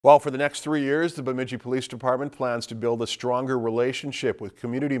Well, for the next 3 years, the Bemidji Police Department plans to build a stronger relationship with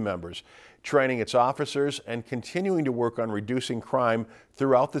community members, training its officers, and continuing to work on reducing crime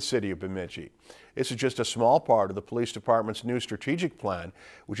throughout the city of Bemidji. This is just a small part of the police department's new strategic plan,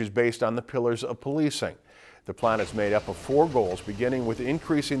 which is based on the pillars of policing. The plan is made up of 4 goals, beginning with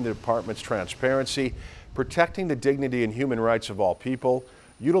increasing the department's transparency, protecting the dignity and human rights of all people,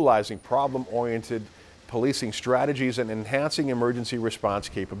 utilizing problem-oriented policing strategies, and enhancing emergency response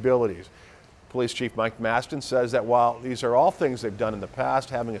capabilities. Police Chief Mike Maston says that while these are all things they've done in the past,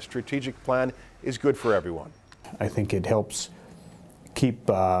 having a strategic plan is good for everyone. I think it helps keep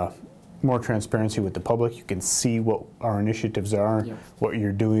more transparency with the public. You can see what our initiatives are, what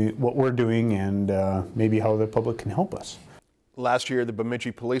you're doing, what we're doing, and maybe how the public can help us. Last year, the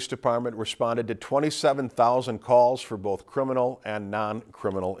Bemidji Police Department responded to 27,000 calls for both criminal and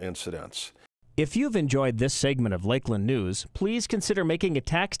non-criminal incidents. If you've enjoyed this segment of Lakeland News, please consider making a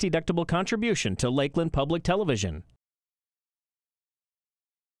tax-deductible contribution to Lakeland Public Television.